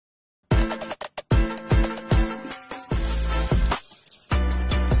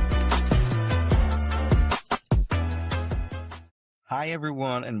Hi,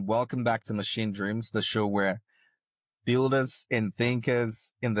 everyone, and welcome back to Machine Dreams, the show where builders and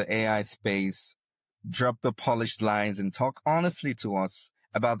thinkers in the AI space drop the polished lines and talk honestly to us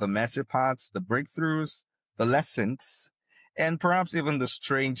about the messy parts, the breakthroughs, the lessons, and perhaps even the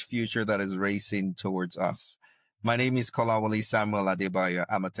strange future that is racing towards us. My name is Kolawole Samuel Adebayo.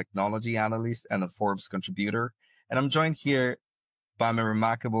 I'm a technology analyst and a Forbes contributor, and I'm joined here by my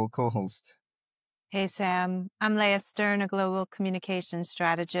remarkable co-host. Hey, Sam. I'm Leah Stern, a global communications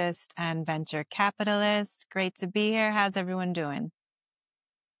strategist and venture capitalist. Great to be here. How's everyone doing?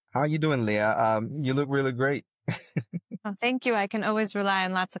 How are you doing, Leah? You look really great. Well, thank you. I can always rely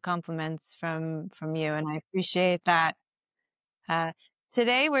on lots of compliments from you, and I appreciate that.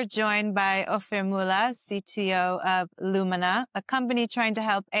 Today, we're joined by Ofir Mulla, CTO of Lumana, a company trying to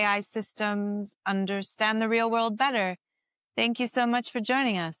help AI systems understand the real world better. Thank you so much for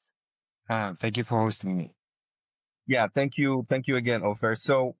joining us. Thank you for hosting me. Yeah, thank you. Thank you again, Ofer.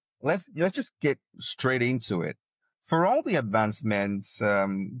 So let's just get straight into it. For all the advancements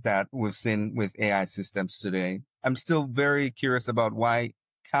that we've seen with AI systems today, I'm still very curious about why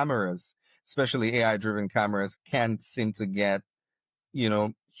cameras, especially AI-driven cameras, can't seem to get,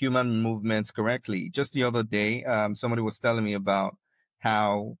 human movements correctly. Just the other day, somebody was telling me about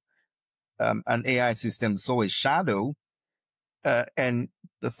how an AI system saw a shadow and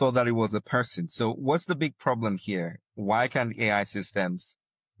the thought that it was a person. So what's the big problem here? Why can't AI systems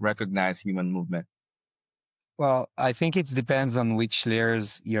recognize human movement? Well, I think it depends on which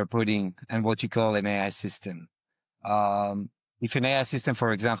layers you're putting and what you call an AI system. If an AI system,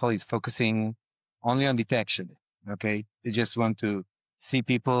 for example, is focusing only on detection, okay, they just want to see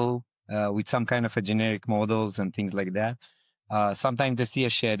people with some kind of a generic models and things like that. Sometimes they see a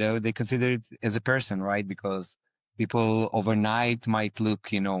shadow, they consider it as a person, right? Because people overnight might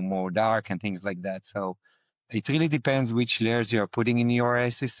look, more dark and things like that. So it really depends which layers you're putting in your AI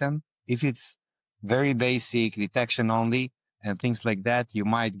system. If it's very basic detection only and things like that, you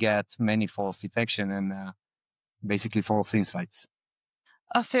might get many false detection and basically false insights.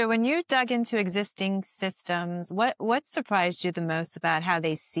 Ofir, when you dug into existing systems, what surprised you the most about how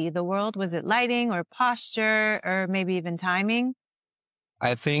they see the world? Was it lighting or posture or maybe even timing?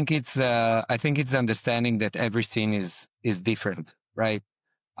 I think it's understanding that every scene is different, right?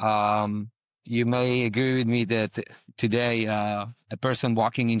 You may agree with me that today, a person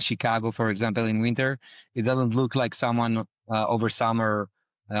walking in Chicago, for example, in winter, it doesn't look like someone over summer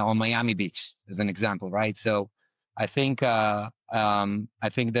on Miami Beach, as an example, right? So I think that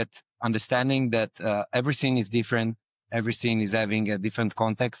understanding that every scene is different, every scene is having a different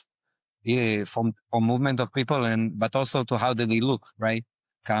context, from movement of people, but also to how do they look, right?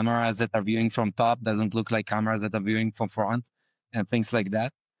 Cameras that are viewing from top doesn't look like cameras that are viewing from front, and things like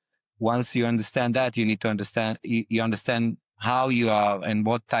that. Once you understand that, you need to understand, you understand how you are and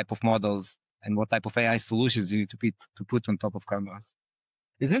what type of models and what type of AI solutions you need to put on top of cameras.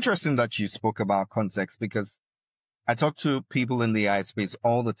 It's interesting that you spoke about context because I talk to people in the AI space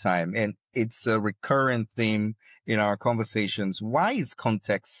all the time, and it's a recurrent theme in our conversations. Why is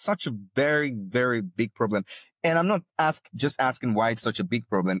context such a very, very big problem? And I'm not just asking why it's such a big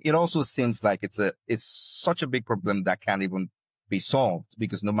problem. It also seems like it's such a big problem that can't even be solved,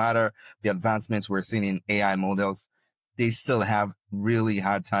 because no matter the advancements we're seeing in AI models, they still have really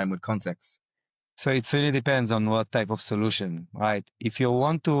hard time with context. So it really depends on what type of solution, right? If you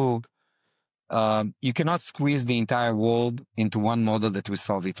want to, you cannot squeeze the entire world into one model that will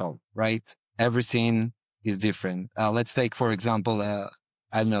solve it all, right? Every scene is different. Let's take, for example, a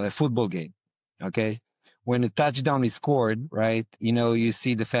football game. Okay. When a touchdown is scored, right? You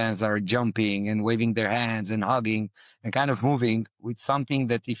see the fans are jumping and waving their hands and hugging and kind of moving with something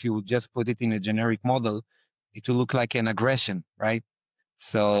that if you just put it in a generic model, it will look like an aggression, right?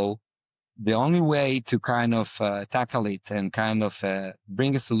 So the only way to kind of tackle it and kind of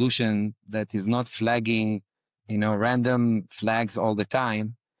bring a solution that is not flagging, random flags all the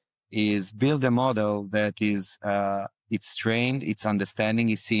time is build a model that is, it's trained, it's understanding,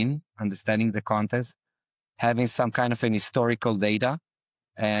 it's seen, understanding the context, having some kind of an historical data.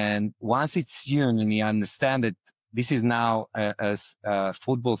 And once it's tuned and you understand that this is now a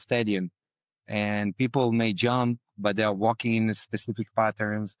football stadium and people may jump, but they are walking in specific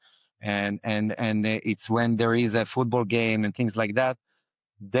patterns. And it's when there is a football game and things like that,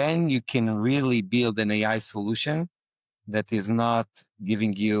 then you can really build an AI solution that is not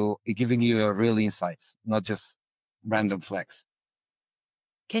giving you a real insights, not just random flags.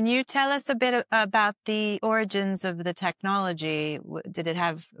 Can you tell us a bit about the origins of the technology? Did it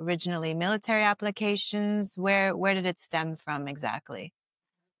have originally military applications? Where did it stem from exactly?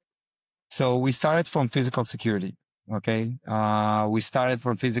 So we started from physical security. Okay. We started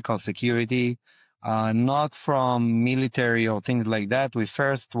from physical security, not from military or things like that. We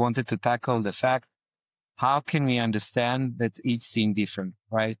first wanted to tackle the fact, how can we understand that each scene different,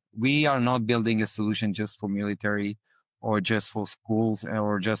 right? We are not building a solution just for military or just for schools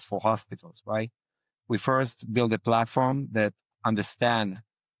or just for hospitals, right? We first build a platform that understand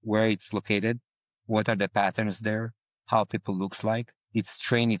where it's located, what are the patterns there, how people looks like. It's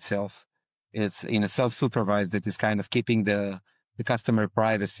trained itself. It's in a self-supervised that is kind of keeping the customer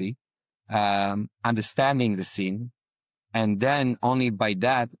privacy, understanding the scene. And then only by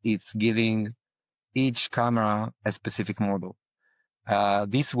that, it's giving each camera a specific model.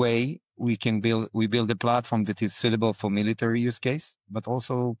 This way we build a platform that is suitable for military use case, but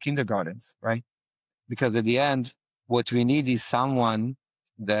also kindergartens, right? Because at the end, what we need is someone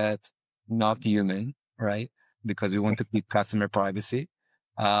that not human, right? Because we want to keep customer privacy,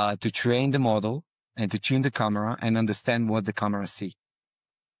 to train the model and to tune the camera and understand what the camera see.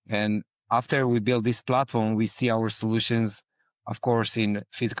 And after we build this platform, we see our solutions, of course, in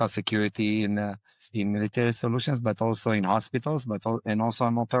physical security, in military solutions, but also in hospitals, and also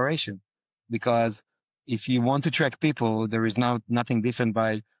in operation. Because if you want to track people, there is nothing different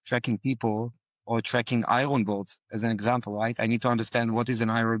by tracking people or tracking iron bolts, as an example, right? I need to understand what is an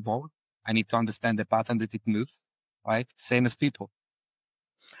iron bolt. I need to understand the pattern that it moves, right? Same as people.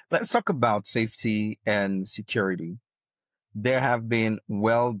 Let's talk about safety and security. There have been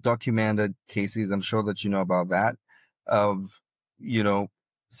well documented cases, I'm sure that you know about that, of, you know,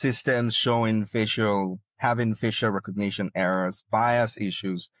 systems having facial recognition errors, bias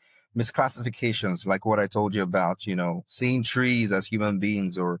issues, misclassifications, like what I told you about, seeing trees as human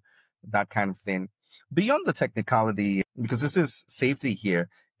beings or that kind of thing. Beyond the technicality, because this is safety here,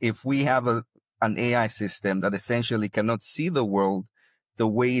 if we have an AI system that essentially cannot see the world the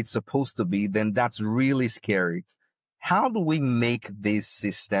way it's supposed to be, then that's really scary. How do we make these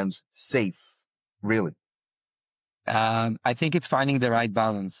systems safe, really? I think it's finding the right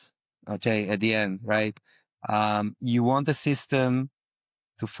balance. Okay, at the end, right? You want the system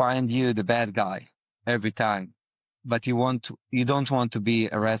to find you the bad guy every time, but you don't want to be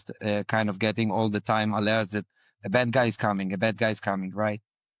arrested, kind of getting all the time alerts that a bad guy is coming, right?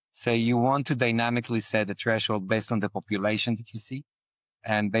 So you want to dynamically set the threshold based on the population that you see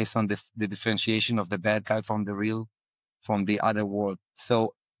and based on the differentiation of the bad guy from the other world.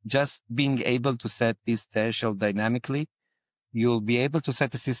 So just being able to set this threshold dynamically, you'll be able to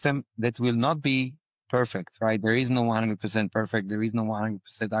set a system that will not be perfect, right? There is no 100% perfect. There is no 100%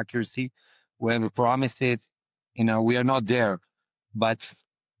 accuracy. When we promised it, we are not there, but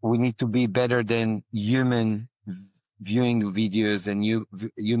we need to be better than human viewing videos and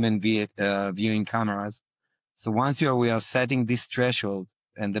human viewing cameras. So once we are setting this threshold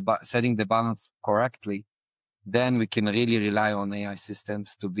and setting the balance correctly, then we can really rely on AI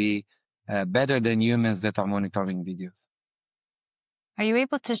systems to be better than humans that are monitoring videos. Are you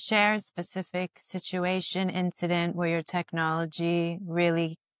able to share a specific situation, incident where your technology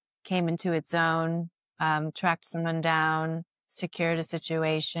really came into its own, tracked someone down, secured a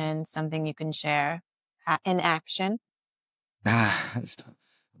situation, something you can share in action?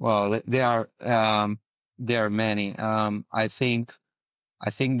 Well, there are many. I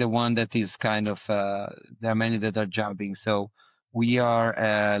think the one that is kind of, there are many that are jumping. So we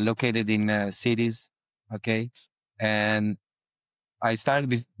are located in cities, okay? And I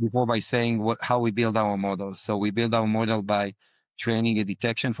started before by saying how we build our models. So we build our model by training a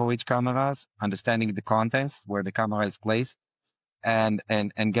detection for each cameras, understanding the context where the camera is placed, and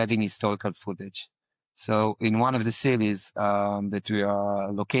getting historical footage. So in one of the cities that we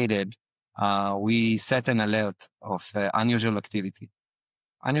are located, we set an alert of unusual activity.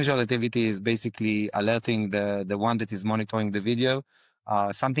 Unusual activity is basically alerting the one that is monitoring the video.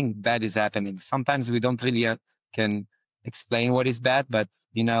 Something bad is happening. Sometimes we don't really can explain what is bad, but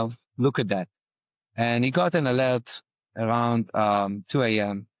look at that. And he got an alert around 2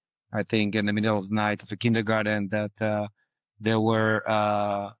 a.m. I think in the middle of the night of a kindergarten that there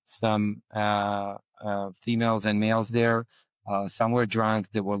were some females and males there. Some were drunk.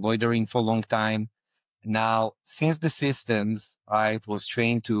 They were loitering for a long time. Now, since the systems, right, was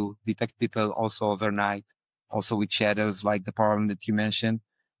trained to detect people also overnight, also with shadows like the problem that you mentioned,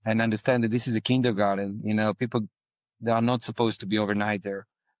 and understand that this is a kindergarten, people, they are not supposed to be overnight there.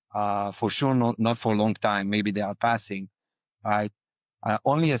 For sure, not for a long time. Maybe they are passing, right?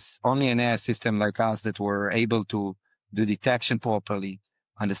 Only an AI system like us that were able to do detection properly,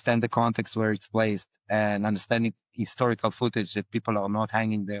 understand the context where it's placed, and understanding historical footage that people are not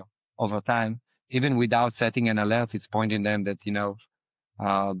hanging there over time. Even without setting an alert, it's pointing them that,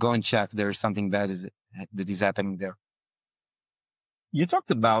 go and check there is something bad that is happening there. You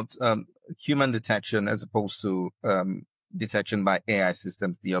talked about human detection as opposed to detection by AI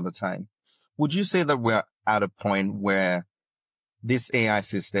systems the other time. Would you say that we're at a point where these AI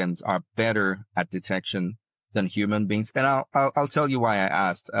systems are better at detection than human beings? And I'll tell you why I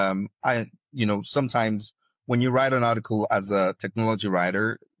asked. Sometimes when you write an article as a technology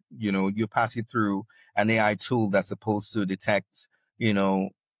writer, you pass it through an AI tool that's supposed to detect,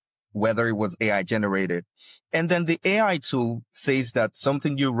 whether it was AI generated. And then the AI tool says that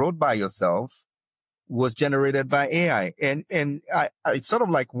something you wrote by yourself was generated by AI. And I sort of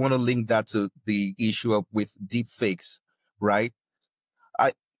like want to link that to the issue of with deepfakes, right?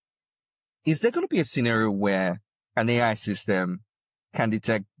 I, is there going to be a scenario where an AI system can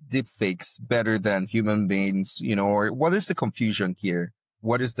detect deepfakes better than human beings, or what is the confusion here?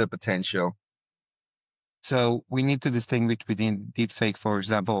 What is the potential? So we need to distinguish between deepfake, for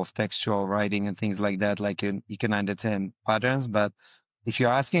example, of textual writing and things like that. Like you can understand patterns, but if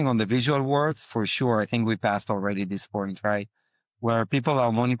you're asking on the visual words, for sure, I think we passed already this point, right? Where people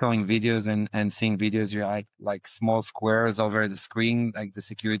are monitoring videos and seeing videos like small squares over the screen, like the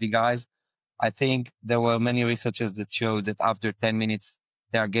security guys. I think there were many researchers that showed that after 10 minutes,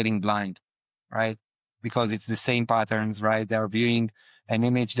 they are getting blind, right? Because it's the same patterns, right? They are viewing an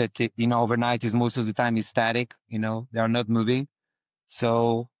image that, overnight is most of the time is static, they are not moving.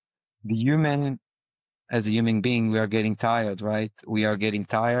 So the human, as a human being, we are getting tired, right? We are getting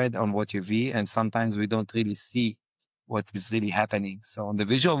tired on what you view, and sometimes we don't really see what is really happening. So on the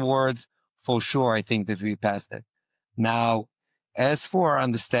visual words, for sure, I think that we passed it. Now, as for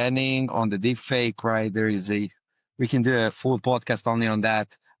understanding on the deep fake, right, we can do a full podcast only on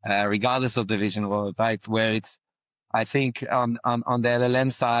that, regardless of the vision world, right? Where I think on the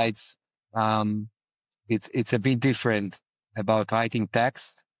LLM sides, um, it's a bit different about writing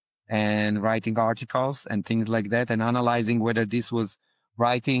text and writing articles and things like that, and analyzing whether this was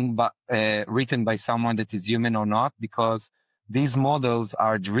written by someone that is human or not, because these models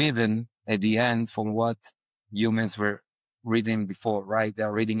are driven at the end from what humans were reading before, right? They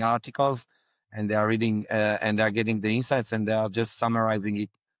are reading articles and they are reading and they are getting the insights, and they are just summarizing it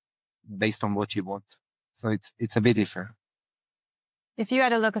based on what you want. So it's a bit different. If you had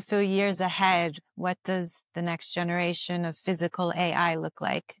to look a few years ahead, what does the next generation of physical AI look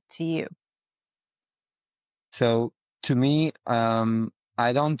like to you? So to me,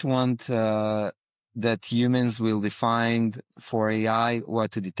 I don't want that humans will define for AI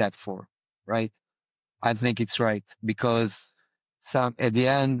what to detect for, right? I think it's right, because at the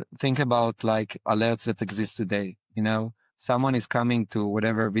end, think about like alerts that exist today. Someone is coming to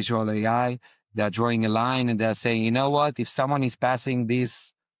whatever visual AI, they're drawing a line and they're saying, you know what, if someone is passing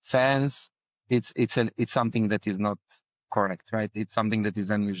this fence, it's something that is not correct, right? It's something that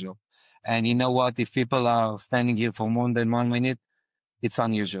is unusual. And you know what, if people are standing here for more than 1 minute, it's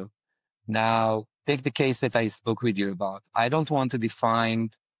unusual. Now, take the case that I spoke with you about. I don't want to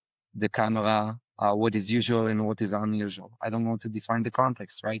define the camera, what is usual and what is unusual. I don't want to define the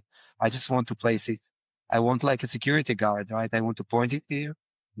context, right? I just want to place it. I want like a security guard, right? I want to point it here,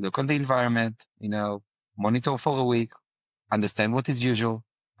 look on the environment, monitor for a week, understand what is usual,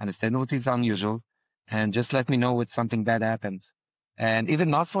 understand what is unusual, and just let me know when something bad happens. And even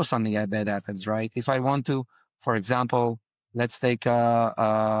not for something bad happens, right? If I want to, for example, let's take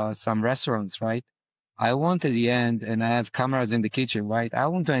some restaurants, right? I want at the end, and I have cameras in the kitchen, right? I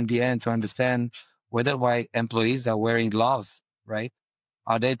want to at the end to understand whether my employees are wearing gloves, right?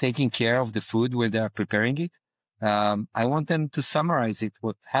 Are they taking care of the food when they are preparing it? I want them to summarize it,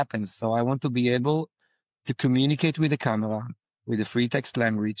 what happens. So I want to be able to communicate with the camera with a free text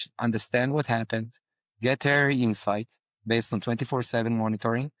language, understand what happened, get their insight based on 24/7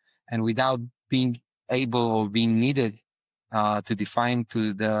 monitoring, and without being able or being needed to define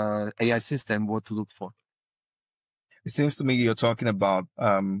to the AI system what to look for. It seems to me you're talking about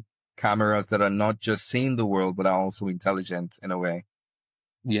cameras that are not just seeing the world, but are also intelligent in a way.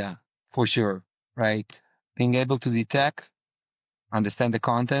 Yeah, for sure. Right. Being able to detect, understand the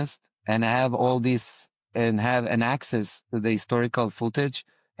context, and have all this and have an access to the historical footage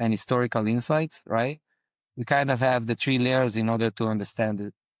and historical insights, right? We kind of have the three layers in order to understand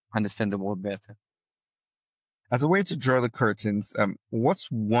the world better. As a way to draw the curtains, what's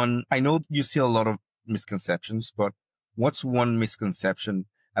one, I know you see a lot of misconceptions, but what's one misconception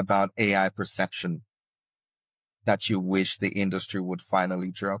about AI perception that you wish the industry would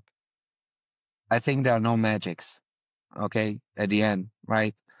finally drop? I think there are no magics, okay, at the end,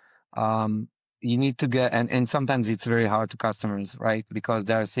 right? You need to get, and sometimes it's very hard to customers, right? Because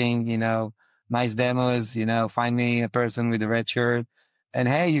they're seeing, nice demos, find me a person with a red shirt, and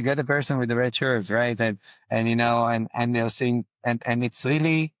hey, you get a person with the red shirt, right? And you know, and they're saying, and it's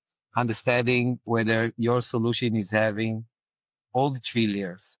really understanding whether your solution is having all the 3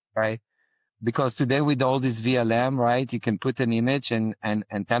 layers, right? Because today with all this VLM, right, you can put an image and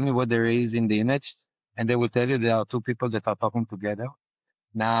tell me what there is in the image, and they will tell you there are 2 people that are talking together.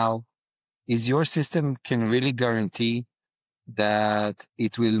 Now, is your system can really guarantee that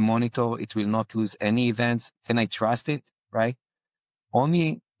it will monitor, it will not lose any events? Can I trust it, right?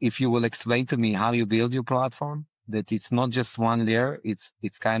 Only if you will explain to me how you build your platform, that it's not just one layer, it's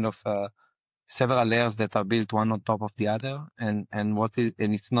kind of several layers that are built one on top of the other, and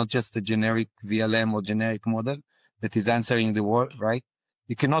it's not just a generic VLM or generic model that is answering the word, right?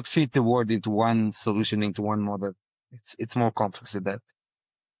 You cannot fit the word into one solution, into one model. It's more complex than that.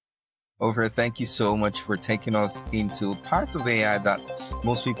 Ofir, thank you so much for taking us into parts of AI that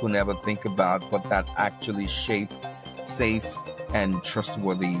most people never think about, but that actually shape safe and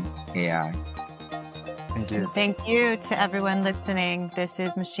trustworthy AI. Thank you. Thank you to everyone listening. This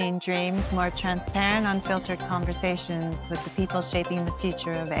is Machine Dreams. More transparent, unfiltered conversations with the people shaping the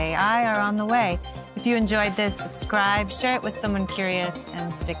future of AI are on the way. If you enjoyed this, subscribe, share it with someone curious,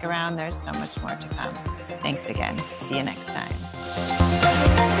 and stick around. There's so much more to come. Thanks again. See you next time.